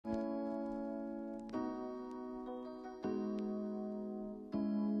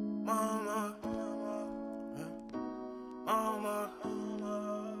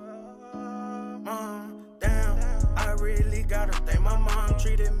gotta thank my mom,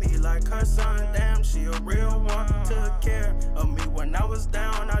 treated me like her son. Damn, she a real one. Took care of me when I was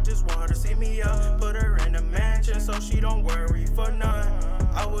down. I just want her to see me up. Put her in a mansion so she don't worry for none.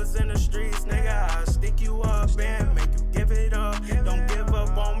 I was in the streets, nigga, I stick you up and make you give it up. Don't give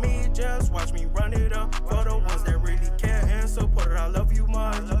up on me, just watch me run it up. For the ones that really care and support it, I love you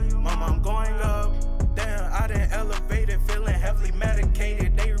much. Mama, I'm going up. Damn, I done elevated, feeling heavily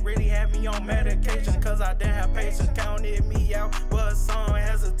medicated. They really had me on medication, cause I didn't have patience. Counted me out, but some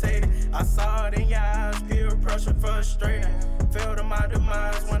hesitated. I saw it in your eyes, peer pressure frustrating. Fell to my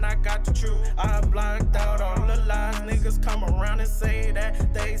demise when I got the truth. I blocked out all the lies. Niggas come around and say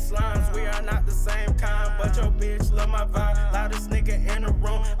that they slimes. We are not the same kind, but your bitch love my vibe. Loudest nigga in the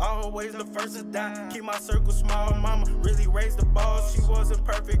room, always the first to die. Keep my circle small, mama really raised the balls. She wasn't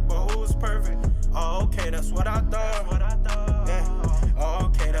perfect, but who was perfect? Oh, okay, that's what I thought. Yeah. Oh,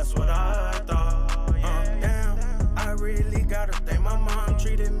 okay, that's what I thought. Damn, I really gotta thank my mom,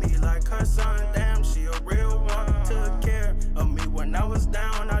 treated me like her son. Damn, she a real one. Took care of me when I was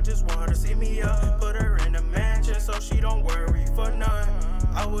down. I just want her to see me up. Put her in a mansion so she don't worry for none.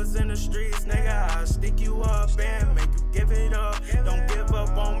 I was in the streets, nigga, I stick you up and make you give it up. Don't give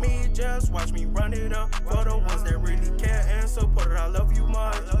up on me, just watch me run it up. For the ones that really care and support it, I love you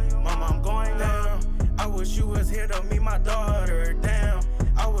much. Mama, I'm going down. I wish you was here to meet my daughter, damn.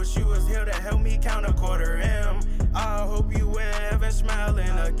 I wish you was here to help me count a quarter M. I hope you in heaven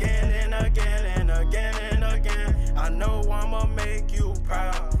smiling again and again and again and again. I know I'ma make you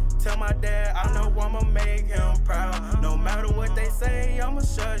proud. Tell my dad I know I'ma make him proud. No matter what they say, I'ma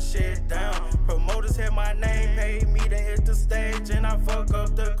shut shit down. Promoters hit my name, paid me to hit the stage, and I fuck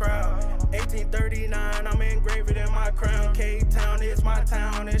up the crowd. 1839, I'm engraved in my crown. K-Town is my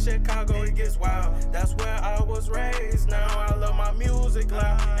town. In Chicago it gets wild. That's where I was raised. Now I love my music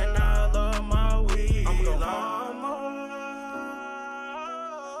loud, and I love my weed. I'm going mama,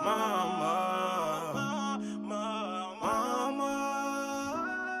 mama,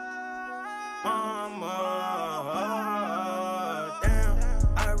 mama, mama. Damn,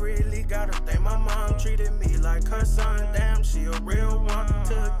 I really gotta thank my mom, treated me like her son. Damn, she a real one.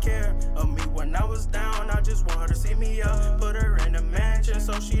 Took care of me when I was down. I just want her to see me up. Put her in a mansion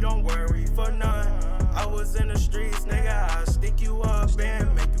so she don't worry for none. I was in the streets, nigga, I stick you up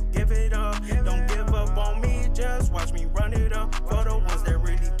and make you give it up. Don't give up on me, just watch me run it up. For the ones that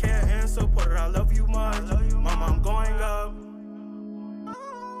really care and support it, I love you much. Mama, I'm going up.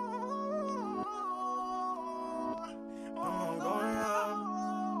 Mama, I'm going up.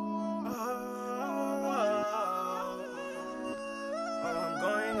 I'm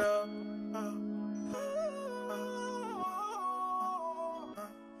going up.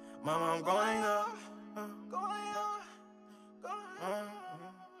 Mama, I'm going up.